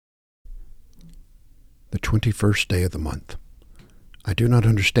The 21st day of the month. I do not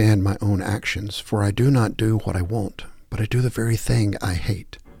understand my own actions, for I do not do what I want, but I do the very thing I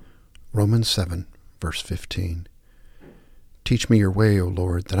hate. Romans 7, verse 15. Teach me your way, O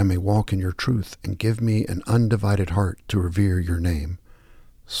Lord, that I may walk in your truth, and give me an undivided heart to revere your name.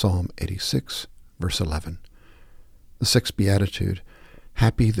 Psalm 86, verse 11. The sixth beatitude.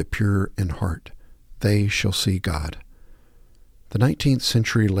 Happy the pure in heart, they shall see God. The 19th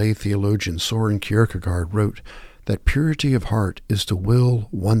century lay theologian Søren Kierkegaard wrote that purity of heart is to will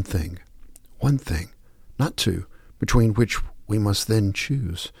one thing, not two, between which we must then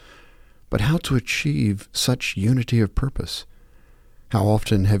choose. But how to achieve such unity of purpose? How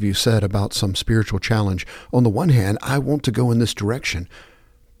often have you said about some spiritual challenge, on the one hand, I want to go in this direction,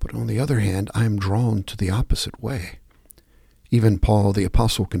 but on the other hand, I am drawn to the opposite way? Even Paul the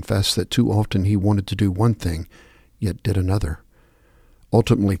Apostle confessed that too often he wanted to do one thing, yet did another.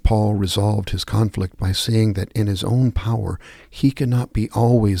 Ultimately, Paul resolved his conflict by seeing that in his own power he could not be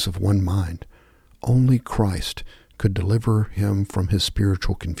always of one mind. Only Christ could deliver him from his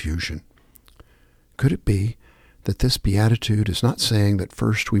spiritual confusion. Could it be that this beatitude is not saying that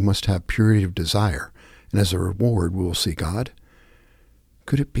first we must have purity of desire, and as a reward we will see God?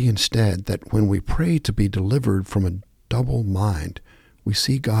 Could it be instead that when we pray to be delivered from a double mind, we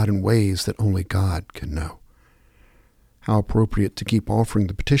see God in ways that only God can know? How appropriate to keep offering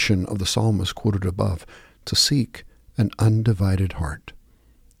the petition of the psalmist quoted above, to seek an undivided heart.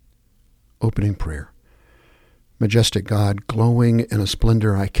 Opening prayer. Majestic God, glowing in a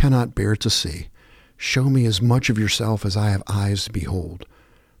splendor I cannot bear to see, show me as much of yourself as I have eyes to behold.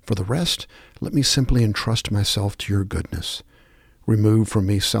 For the rest, let me simply entrust myself to your goodness. Remove from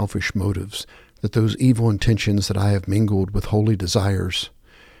me selfish motives, that those evil intentions that I have mingled with holy desires.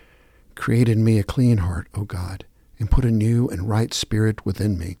 Create in me a clean heart, O God, and put a new and right spirit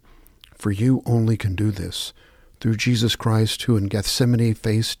within me. For you only can do this, through Jesus Christ, who in Gethsemane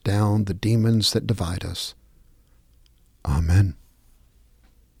faced down the demons that divide us. Amen.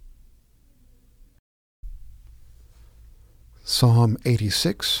 Psalm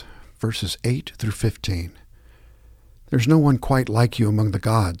 86, verses 8 through 15. There's no one quite like you among the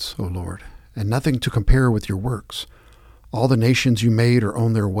gods, O Lord, and nothing to compare with your works. All the nations you made are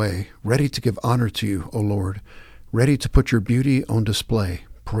on their way, ready to give honor to you, O Lord, ready to put your beauty on display,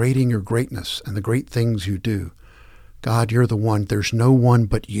 parading your greatness and the great things you do. God, you're the one. There's no one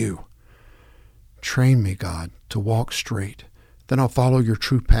but you. Train me, God, to walk straight. Then I'll follow your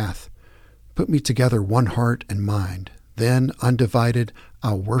true path. Put me together one heart and mind. Then, undivided,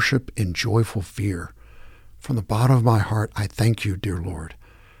 I'll worship in joyful fear. From the bottom of my heart, I thank you, dear Lord.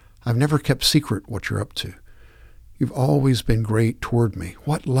 I've never kept secret what you're up to. You've always been great toward me.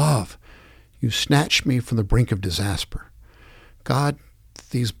 What love! You snatched me from the brink of disaster. God,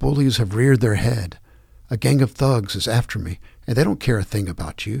 these bullies have reared their head. A gang of thugs is after me, and they don't care a thing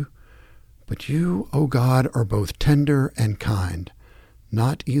about you. But you, O God, are both tender and kind,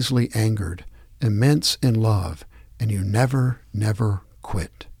 not easily angered, immense in love, and you never, never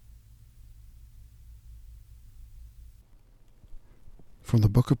quit. From the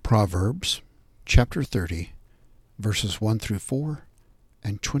book of Proverbs, chapter 30, verses 1 through 4,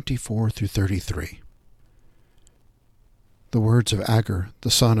 and 24 through 33. The words of Agur,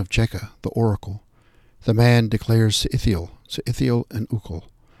 the son of Jekah, the oracle. The man declares to Ithiel and Ukal,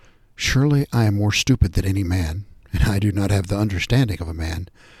 surely I am more stupid than any man, and I do not have the understanding of a man,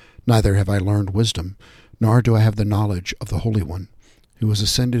 neither have I learned wisdom, nor do I have the knowledge of the Holy One, who has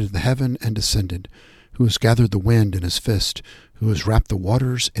ascended into the heaven and descended, who has gathered the wind in his fist, who has wrapped the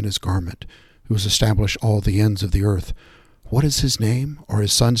waters in his garment, who has established all the ends of the earth. What is his name, or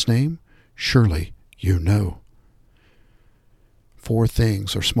his son's name? Surely you know. 4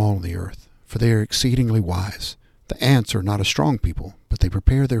 things are small in the earth, for they are exceedingly wise. The ants are not a strong people, but they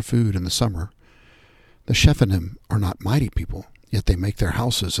prepare their food in the summer. The Shephanim are not mighty people, yet they make their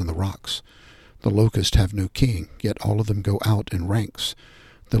houses in the rocks. The locusts have no king, yet all of them go out in ranks.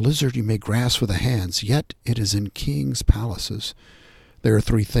 The lizard you may grasp with the hands, yet it is in kings' palaces. There are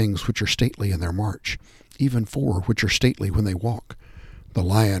 3 things which are stately in their march, even 4 which are stately when they walk. The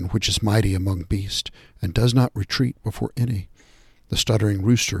lion which is mighty among beasts, and does not retreat before any. The stuttering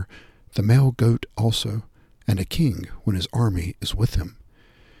rooster, the male goat also, and a king when his army is with him.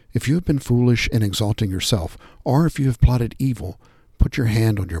 If you have been foolish in exalting yourself, or if you have plotted evil, put your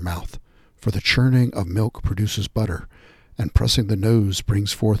hand on your mouth. For the churning of milk produces butter, and pressing the nose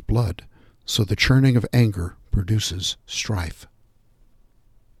brings forth blood. So the churning of anger produces strife.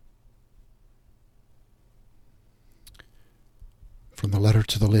 From the letter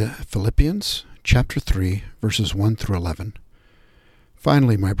to the Philippians, chapter 3, verses 1 through 11.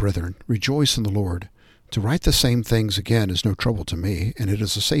 Finally, my brethren, rejoice in the Lord. To write the same things again is no trouble to me, and it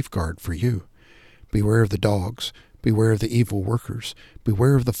is a safeguard for you. Beware of the dogs, beware of the evil workers,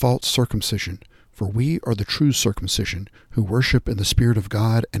 beware of the false circumcision, for we are the true circumcision, who worship in the Spirit of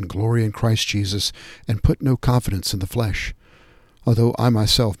God and glory in Christ Jesus, and put no confidence in the flesh. Although I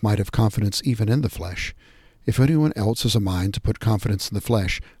myself might have confidence even in the flesh. If anyone else has a mind to put confidence in the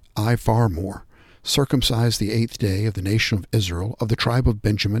flesh, I far more. Circumcised the 8th day, of the nation of Israel, of the tribe of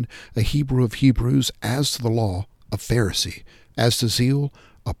Benjamin, a Hebrew of Hebrews, as to the law, a Pharisee, as to zeal,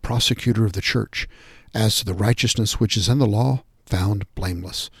 a prosecutor of the church, as to the righteousness which is in the law, found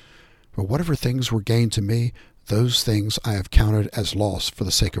blameless. For whatever things were gained to me, those things I have counted as loss for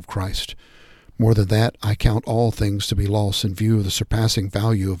the sake of Christ. More than that, I count all things to be loss in view of the surpassing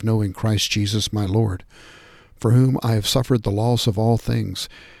value of knowing Christ Jesus my Lord, for whom I have suffered the loss of all things,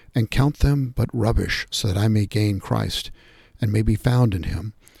 and count them but rubbish, so that I may gain Christ, and may be found in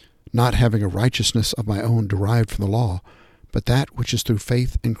him, not having a righteousness of my own derived from the law, but that which is through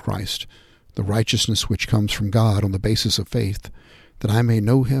faith in Christ, the righteousness which comes from God on the basis of faith, that I may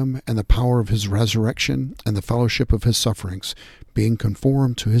know him and the power of his resurrection and the fellowship of his sufferings, being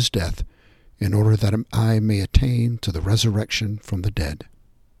conformed to his death, in order that I may attain to the resurrection from the dead.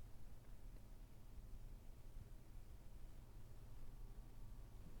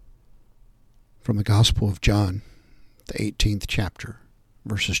 From the Gospel of John, the 18th chapter,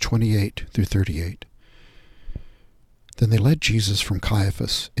 verses 28 through 38. Then they led Jesus from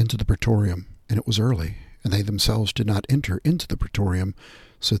Caiaphas into the praetorium, and it was early, and they themselves did not enter into the praetorium,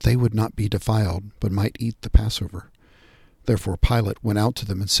 so that they would not be defiled, but might eat the Passover. Therefore Pilate went out to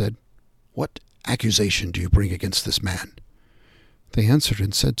them and said, What accusation do you bring against this man? They answered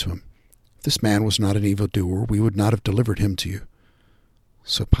and said to him, If this man was not an evildoer, we would not have delivered him to you.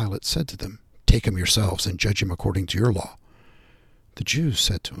 So Pilate said to them, Take him yourselves and judge him according to your law. The Jews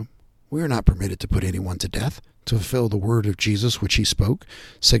said to him, We are not permitted to put anyone to death, to fulfill the word of Jesus which he spoke,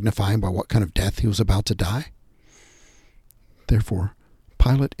 signifying by what kind of death he was about to die. Therefore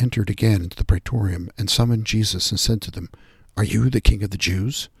Pilate entered again into the praetorium and summoned Jesus and said to them, Are you the king of the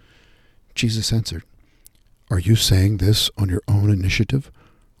Jews? Jesus answered, Are you saying this on your own initiative,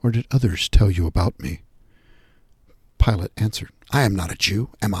 or did others tell you about me? Pilate answered, I am not a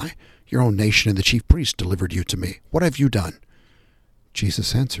Jew, am I? Your own nation and the chief priests delivered you to me. What have you done?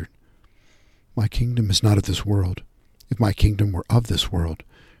 Jesus answered, My kingdom is not of this world. If my kingdom were of this world,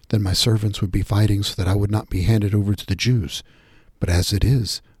 then my servants would be fighting so that I would not be handed over to the Jews. But as it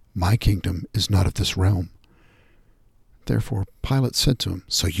is, my kingdom is not of this realm. Therefore Pilate said to him,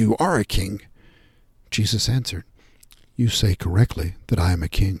 So you are a king? Jesus answered, You say correctly that I am a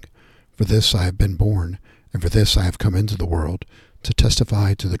king. For this I have been born, and for this I have come into the world, to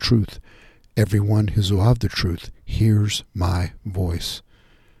testify to the truth. Everyone who is of the truth hears my voice.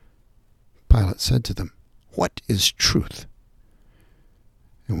 Pilate said to them, What is truth?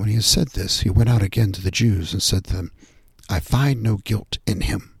 And when he had said this, he went out again to the Jews and said to them, I find no guilt in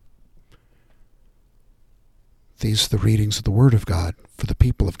him. These are the readings of the Word of God for the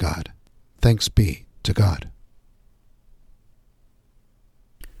people of God. Thanks be to God.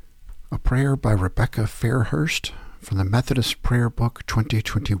 A prayer by Rebecca Fairhurst from the Methodist Prayer Book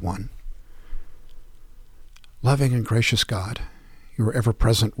 2021. Loving and gracious God, you are ever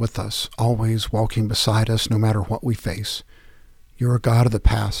present with us, always walking beside us no matter what we face. You are a God of the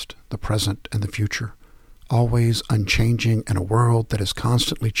past, the present, and the future, always unchanging in a world that is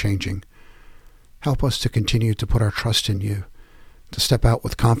constantly changing. Help us to continue to put our trust in you, to step out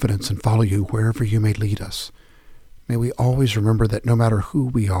with confidence and follow you wherever you may lead us. May we always remember that no matter who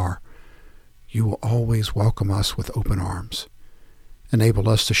we are, you will always welcome us with open arms. Enable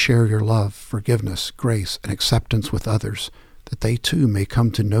us to share your love, forgiveness, grace, and acceptance with others, that they too may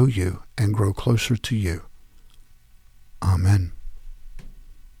come to know you and grow closer to you. Amen.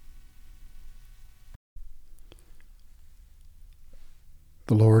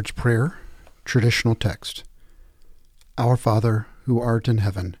 The Lord's Prayer, traditional text. Our Father, who art in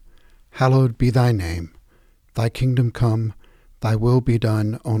heaven, hallowed be thy name. Thy kingdom come, thy will be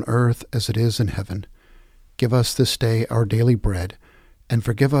done on earth as it is in heaven. Give us this day our daily bread, and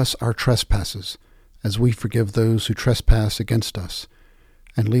forgive us our trespasses, as we forgive those who trespass against us.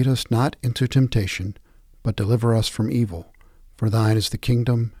 And lead us not into temptation, but deliver us from evil. For thine is the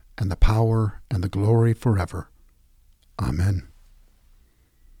kingdom, and the power, and the glory forever. Amen.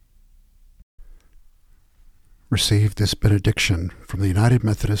 Receive this benediction from the United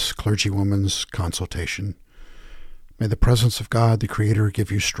Methodist Clergywomen's Consultation. May the presence of God, the Creator,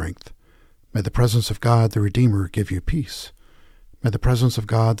 give you strength. May the presence of God, the Redeemer, give you peace. May the presence of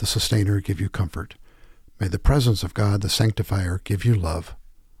God, the Sustainer, give you comfort. May the presence of God, the Sanctifier, give you love.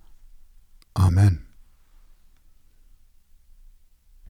 Amen.